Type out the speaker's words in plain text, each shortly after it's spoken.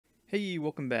Hey,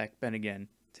 welcome back, Ben again.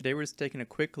 Today we're just taking a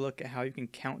quick look at how you can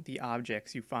count the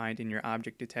objects you find in your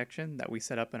object detection that we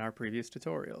set up in our previous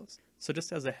tutorials. So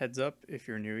just as a heads up, if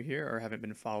you're new here or haven't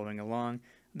been following along,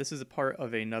 this is a part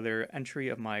of another entry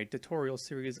of my tutorial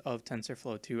series of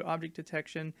TensorFlow 2 object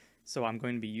detection. So I'm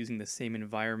going to be using the same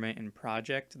environment and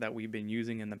project that we've been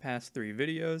using in the past 3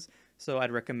 videos. So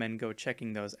I'd recommend go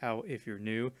checking those out if you're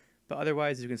new, but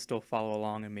otherwise you can still follow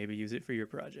along and maybe use it for your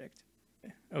project.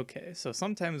 Okay, so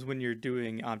sometimes when you're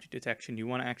doing object detection, you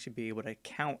want to actually be able to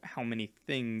count how many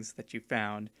things that you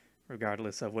found,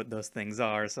 regardless of what those things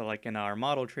are. So like in our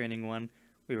model training one,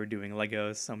 we were doing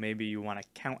Legos, so maybe you want to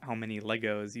count how many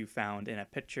Legos you found in a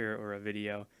picture or a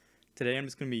video. Today I'm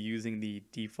just going to be using the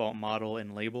default model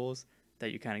and labels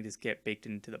that you kind of just get baked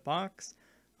into the box,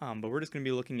 but we're just going to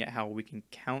be looking at how we can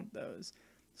count those.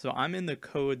 So I'm in the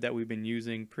code that we've been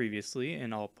using previously,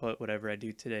 and I'll put whatever I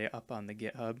do today up on the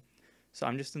GitHub. So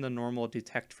I'm just in the normal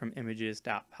detect from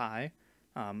images.py.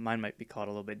 Mine might be called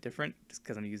a little bit different just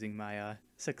because I'm using my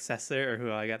successor or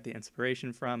who I got the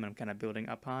inspiration from, and I'm kind of building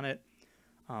up on it.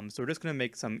 So we're just going to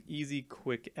make some easy,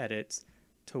 quick edits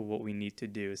to what we need to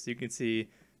do. So you can see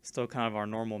still kind of our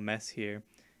normal mess here.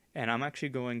 And I'm actually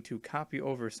going to copy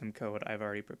over some code I've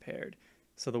already prepared.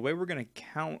 So the way we're going to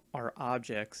count our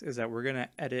objects is that we're going to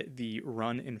edit the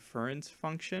run inference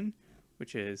function,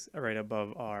 which is right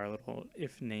above our little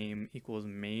if name equals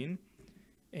main.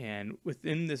 And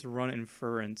within this run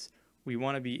inference, we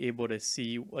want to be able to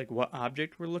see like what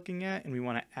object we're looking at, and we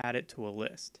want to add it to a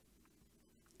list.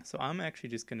 So I'm actually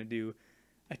just going to do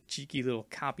a cheeky little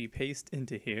copy paste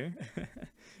into here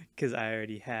because I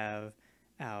already have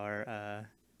our, I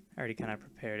already kind of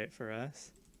prepared it for us.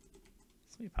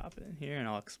 So let me pop it in here and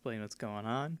I'll explain what's going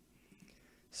on.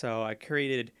 So I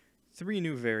created 3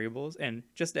 new variables, and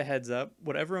just a heads up,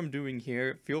 whatever I'm doing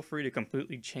here, feel free to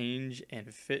completely change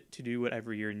and fit to do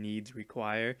whatever your needs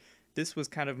require. This was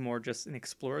kind of more just an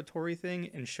exploratory thing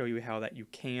and show you how that you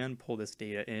can pull this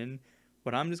data in.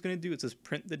 What I'm just going to do is just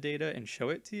print the data and show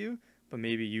it to you, but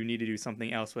maybe you need to do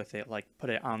something else with it, like put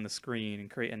it on the screen and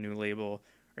create a new label,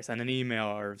 or send an email,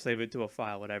 or save it to a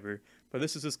file, whatever. But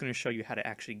this is just going to show you how to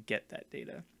actually get that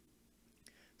data.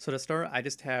 So to start, I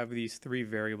just have these 3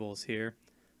 variables here.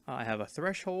 I have a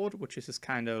threshold, which is just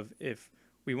kind of if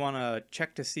we want to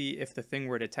check to see if the thing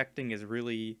we're detecting is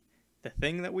really the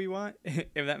thing that we want,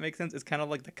 if that makes sense. It's kind of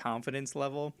like the confidence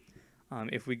level.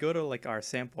 If we go to like our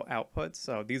sample outputs,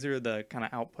 so these are the kind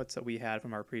of outputs that we had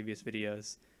from our previous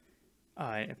videos.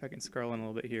 If I can scroll in a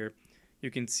little bit here,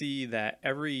 you can see that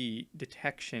every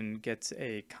detection gets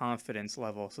a confidence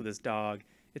level. So this dog,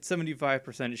 it's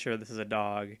 75% sure this is a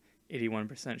dog,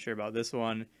 81% sure about this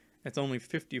one. It's only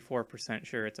 54%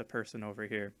 sure it's a person over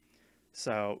here.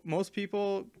 So most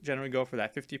people generally go for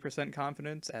that 50%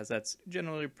 confidence, as that's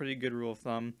generally a pretty good rule of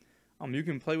thumb. You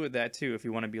can play with that too. If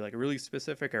you want to be like really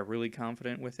specific or really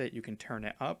confident with it, you can turn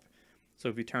it up. So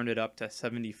if you turned it up to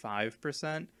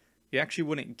 75%, you actually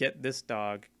wouldn't get this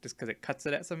dog just because it cuts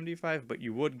it at 75, but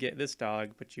you would get this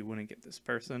dog, but you wouldn't get this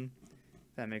person.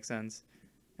 If that makes sense.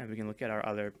 And we can look at our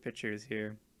other pictures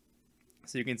here.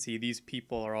 So you can see these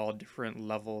people are all different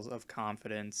levels of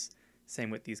confidence. Same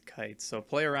with these kites. So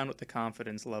play around with the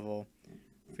confidence level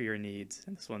for your needs.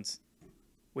 And this one's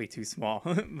way too small,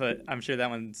 but I'm sure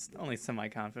that one's only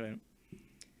semi-confident.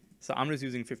 So I'm just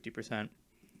using 50%.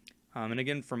 And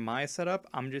again, for my setup,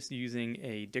 I'm just using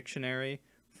a dictionary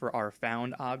for our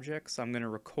found objects. So I'm going to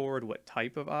record what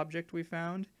type of object we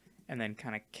found and then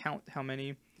kind of count how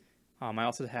many. I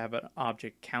also have an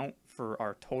object count for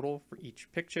our total for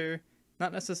each picture.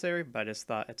 Not necessary, but I just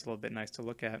thought it's a little bit nice to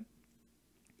look at.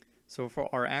 So for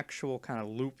our actual kind of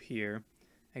loop here,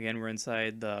 again, we're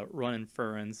inside the run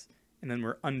inference, and then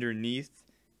we're underneath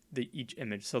each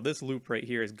image. So this loop right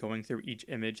here is going through each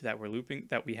image that we're looping,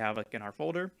 that we have like in our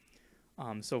folder.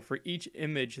 So for each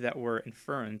image that we're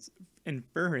inferring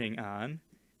on,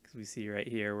 because we see right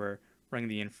here, we're running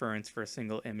the inference for a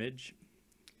single image.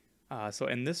 So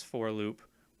in this for loop,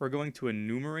 we're going to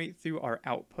enumerate through our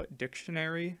output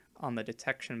dictionary on the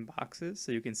detection boxes.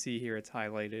 So you can see here it's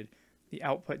highlighted. The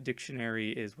output dictionary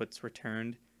is what's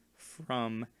returned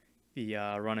from the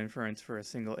run inference for a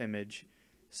single image.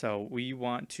 So we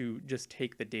want to just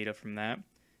take the data from that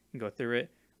and go through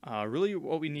it. Really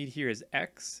what we need here is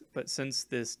X, but since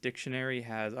this dictionary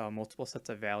has multiple sets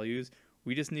of values,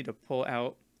 we just need to pull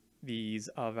out these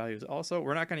values also.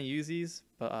 We're not going to use these,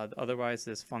 but otherwise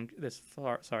this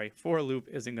for loop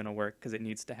isn't going to work because it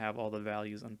needs to have all the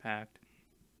values unpacked.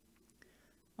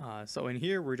 So in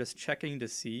here, we're just checking to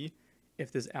see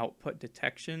if this output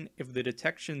detection, if the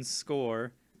detection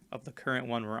score of the current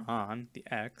one we're on, the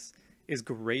X, is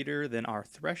greater than our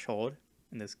threshold,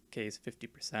 in this case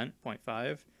 50%,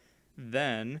 0.5,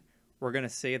 then we're going to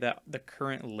say that the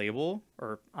current label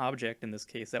or object in this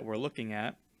case that we're looking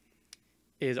at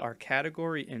is our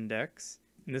category index,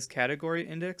 and this category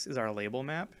index is our label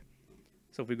map.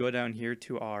 So if we go down here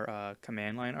to our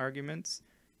command line arguments,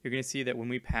 you're going to see that when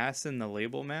we pass in the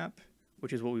label map,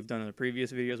 which is what we've done in the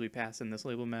previous videos, we pass in this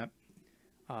label map,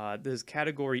 this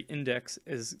category index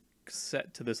is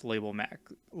set to this label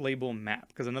map,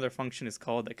 because another function is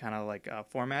called that kind of like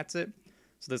formats it.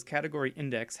 So this category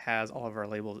index has all of our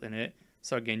labels in it.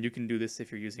 So again, you can do this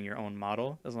if you're using your own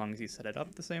model, as long as you set it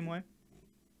up the same way.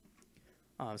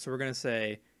 So we're going to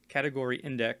say category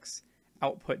index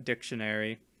output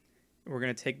dictionary. We're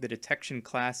going to take the detection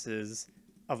classes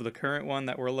of the current one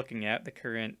that we're looking at, the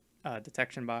current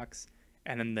detection box,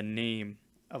 and then the name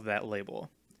of that label.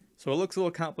 So it looks a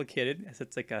little complicated as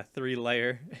it's like a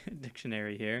 3-layer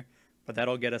dictionary here, but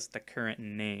that'll get us the current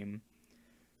name.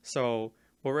 So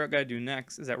what we're going to do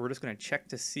next is that we're just going to check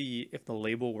to see if the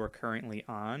label we're currently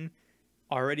on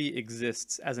already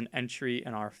exists as an entry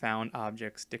in our found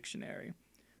objects dictionary.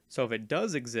 So if it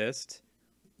does exist,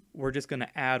 we're just going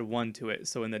to add 1 to it.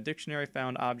 So in the dictionary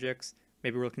found objects,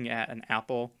 maybe we're looking at an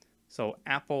apple. So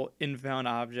apple in found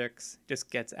objects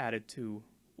just gets added to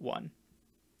 1.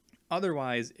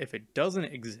 Otherwise, if it doesn't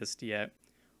exist yet,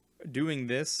 doing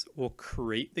this will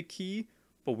create the key,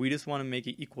 but we just want to make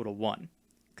it equal to 1.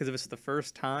 Because if it's the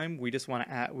first time, we just want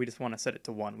to set it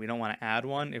to 1. We don't want to add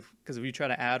 1 because if you try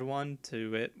to add 1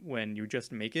 to it when you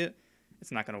just make it,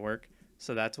 it's not going to work.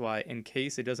 So that's why, in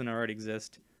case it doesn't already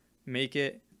exist, make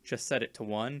it, just set it to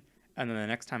 1, and then the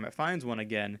next time it finds 1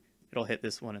 again, it'll hit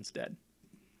this one instead.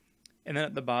 And then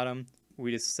at the bottom,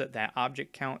 we just set that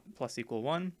object count plus equal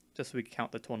 1, just so we can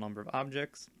count the total number of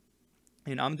objects.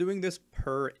 And I'm doing this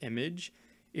per image.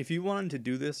 If you wanted to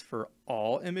do this for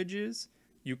all images,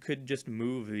 you could just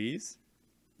move these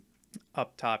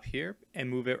up top here and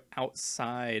move it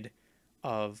outside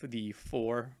of the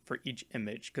 4 for each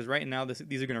image. Because right now,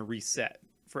 these are going to reset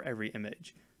for every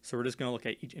image. So we're just going to look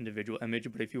at each individual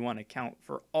image. But if you want to count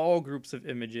for all groups of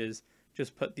images,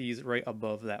 just put these right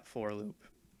above that for loop.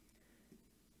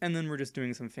 And then we're just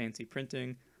doing some fancy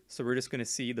printing. So we're just going to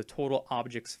see the total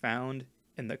objects found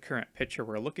in the current picture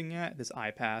we're looking at. This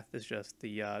iPath is just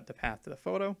the path to the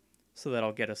photo. So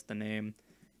that'll get us the name.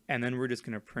 And then we're just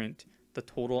going to print the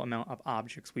total amount of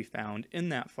objects we found in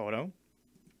that photo.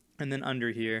 And then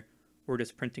under here, we're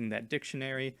just printing that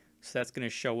dictionary. So that's going to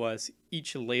show us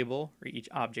each label or each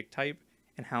object type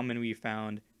and how many we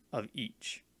found of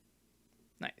each.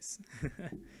 Nice.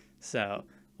 So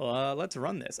let's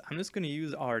run this. I'm just going to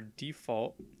use our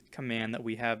default command that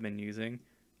we have been using.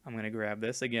 I'm going to grab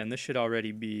this. Again, this should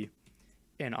already be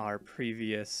in our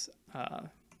previous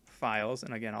files.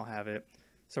 And again, I'll have it.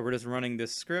 So we're just running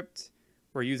this script.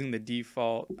 We're using the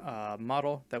default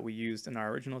model that we used in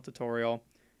our original tutorial.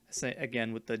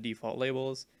 Again, with the default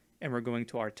labels. And we're going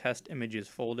to our test images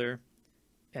folder.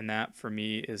 And that for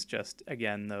me is just,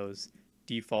 again, those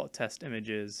default test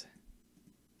images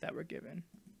that were given.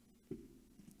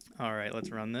 All right, let's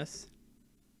run this.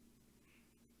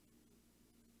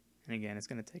 And again, it's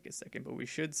going to take a second, but we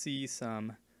should see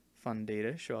some fun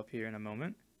data show up here in a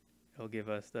moment. It'll give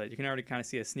us you can already kind of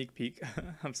see a sneak peek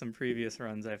of some previous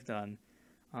runs I've done.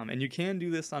 And you can do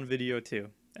this on video too,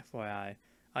 FYI.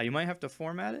 You might have to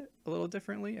format it a little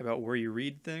differently about where you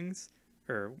read things,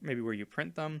 or maybe where you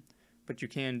print them, but you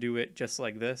can do it just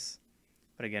like this.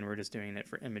 But again, we're just doing it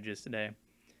for images today.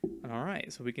 All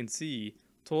right, so we can see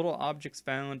total objects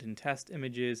found in test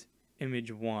images,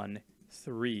 image 1,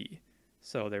 3.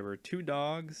 So there were 2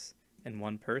 dogs and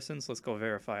 1 person, so let's go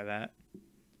verify that.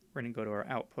 We're going to go to our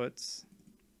outputs.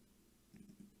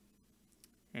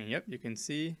 And yep, you can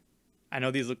see, I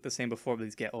know these look the same before, but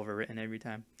these get overwritten every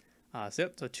time. So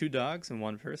 2 dogs and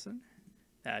 1 person.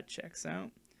 That checks out.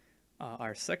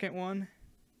 Our second one,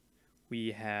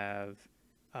 we have,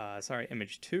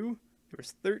 image 2. There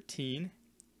was 13,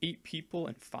 8 people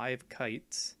and 5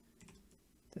 kites.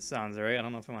 This sounds right. I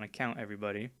don't know if I want to count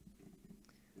everybody.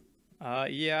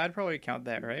 Yeah, I'd probably count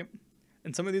that, right?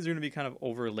 And some of these are going to be kind of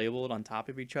over-labeled on top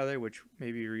of each other, which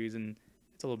may be a reason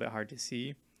it's a little bit hard to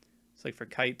see. So like for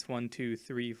kites, 1, 2,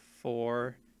 3,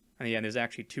 4. And yeah, there's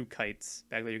actually 2 kites.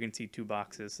 Back there you can see 2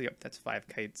 boxes. So yep, that's 5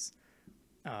 kites.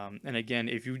 And again,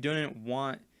 if you didn't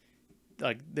want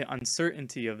like the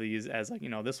uncertainty of these as like,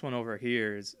 this one over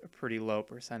here is a pretty low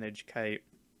percentage kite.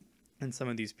 And some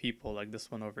of these people, like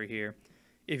this one over here,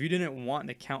 if you didn't want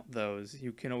to count those,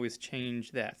 you can always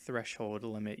change that threshold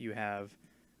limit you have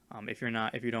if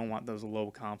you don't want those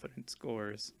low confidence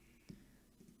scores.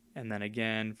 And then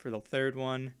again, for the third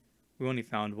one, we only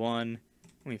found 1.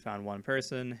 We found 1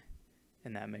 person.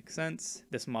 And that makes sense.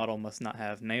 This model must not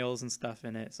have nails and stuff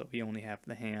in it, so we only have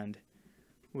the hand,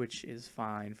 which is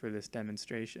fine for this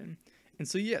demonstration. And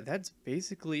so yeah, that's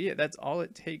basically it. That's all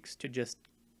it takes to just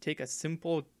take a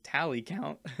simple tally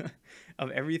count of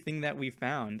everything that we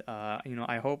found.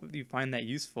 I hope you find that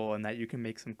useful and that you can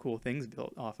make some cool things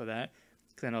built off of that.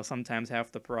 Because I know sometimes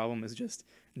half the problem is just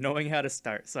knowing how to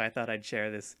start. So I thought I'd share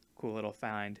this cool little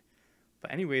find.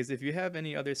 But anyways, if you have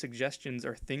any other suggestions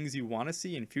or things you want to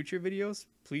see in future videos,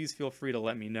 please feel free to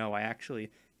let me know. I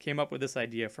actually came up with this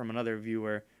idea from another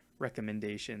viewer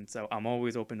recommendation, so I'm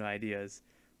always open to ideas.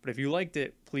 But if you liked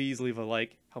it, please leave a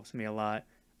like, helps me a lot.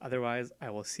 Otherwise,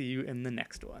 I will see you in the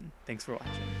next one. Thanks for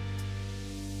watching.